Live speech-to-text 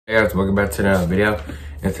Hey guys, welcome back to another video.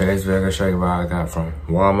 In today's video, I'm gonna show you what I got from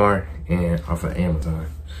Walmart and off of Amazon.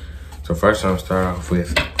 So first, I'm gonna start off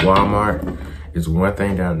with Walmart. It's one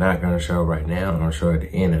thing that I'm not gonna show right now. I'm gonna show at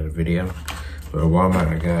the end of the video. But at Walmart,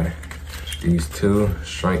 I got these two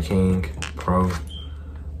Strike King Pro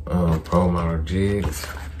model jigs.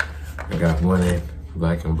 I got one in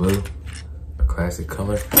black and blue, a classic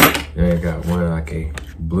color. Then I got one like a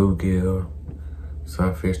bluegill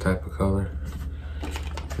sunfish type of color.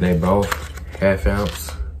 They both half ounce.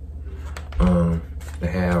 They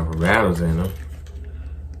have rattles in them.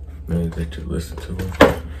 Maybe that you listen to them.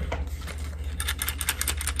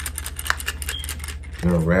 You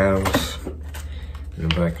know, rattles in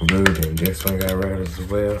black and blue. Then this one got rattles as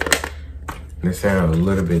well. They sound a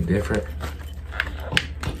little bit different,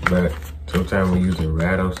 but sometimes when using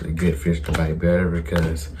rattles, they get fish to bite better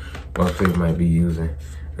because most people might be using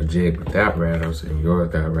a jig without rattles and yours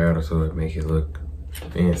without rattles, so it make it look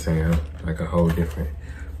and sound like a whole different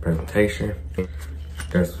presentation.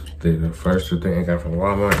 That's the first two things I got from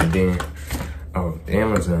Walmart. And then on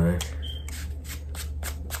Amazon,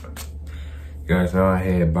 you guys know I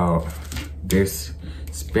had bought this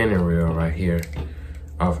spinning reel right here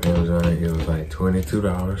off Amazon. It was like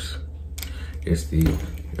 $22. It's the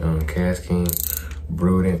Cast King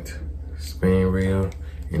Brudent spinning reel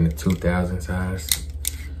in the 2000 size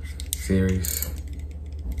series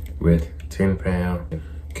with 10-pound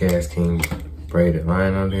Cast King braided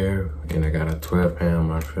line on there, and I got a 12-pound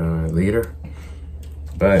microfilament leader.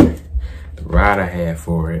 But the rod I had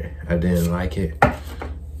for it, I didn't like it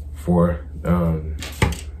for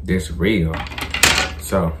this reel,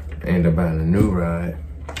 so I ended up buying a new rod.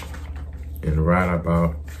 And the rod I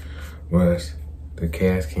bought was the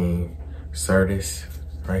Cast King Certus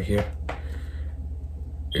right here.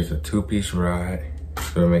 It's a 2-piece rod,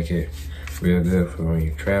 so it'll make it real good for when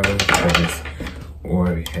you're traveling,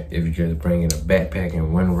 or if you're just bringing a backpack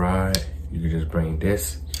and one rod, you can just bring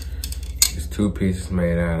this. It's 2 pieces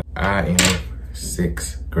made out of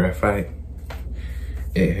IM6 graphite.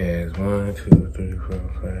 It has 1, 2, 3,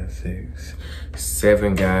 4, 5, 6,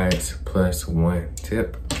 7 guides plus 1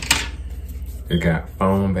 tip. It got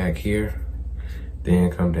foam back here, then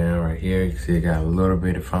come down right here. You can see it got a little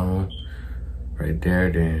bit of foam right there,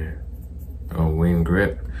 then a wing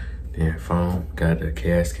grip. Then foam, got the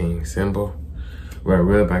Cast King symbol. What I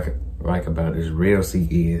really like about this reel seat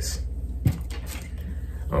is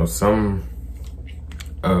on some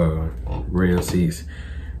reel seats,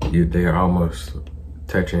 they're almost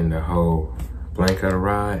touching the whole blank of the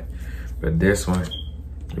rod. But this one,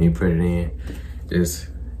 when you put it in, it's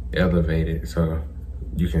elevated so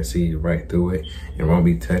you can see right through it. It won't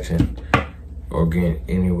be touching or getting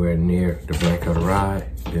anywhere near the blank of the rod.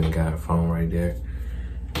 Then it got foam right there.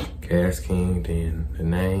 Cast King, then the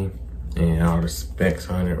name, and all the specs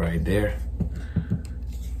on it right there.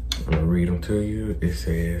 I'm gonna read them to you. It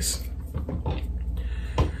says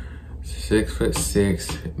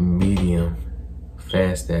 6'6" medium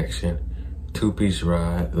fast action 2-piece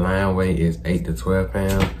rod. Line weight is 8 to 12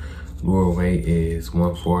 pounds. Lure weight is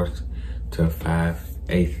 1/4 to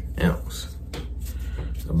 5/8 ounce.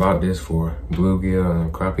 I bought this for bluegill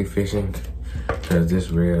and crappie fishing because this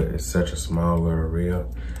reel is such a small little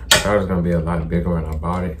reel. I thought it was gonna be a lot bigger when I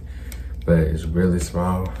bought it, but it's really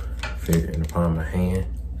small, fit in the palm of my hand.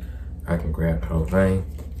 I can grab the whole thing.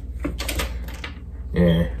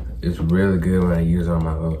 And it's really good when I use it on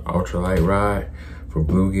my little ultralight rod for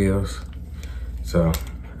bluegills. So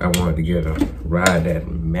I wanted to get a rod that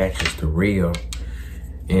matches the reel,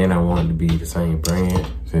 and I wanted to be the same brand.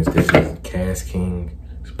 Since this is a Cast King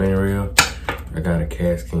spinning reel, I got a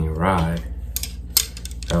Cast King rod.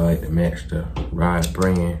 I like to match the rod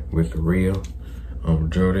brand with the reel on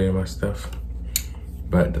majority of my stuff.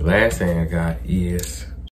 But the last thing I got is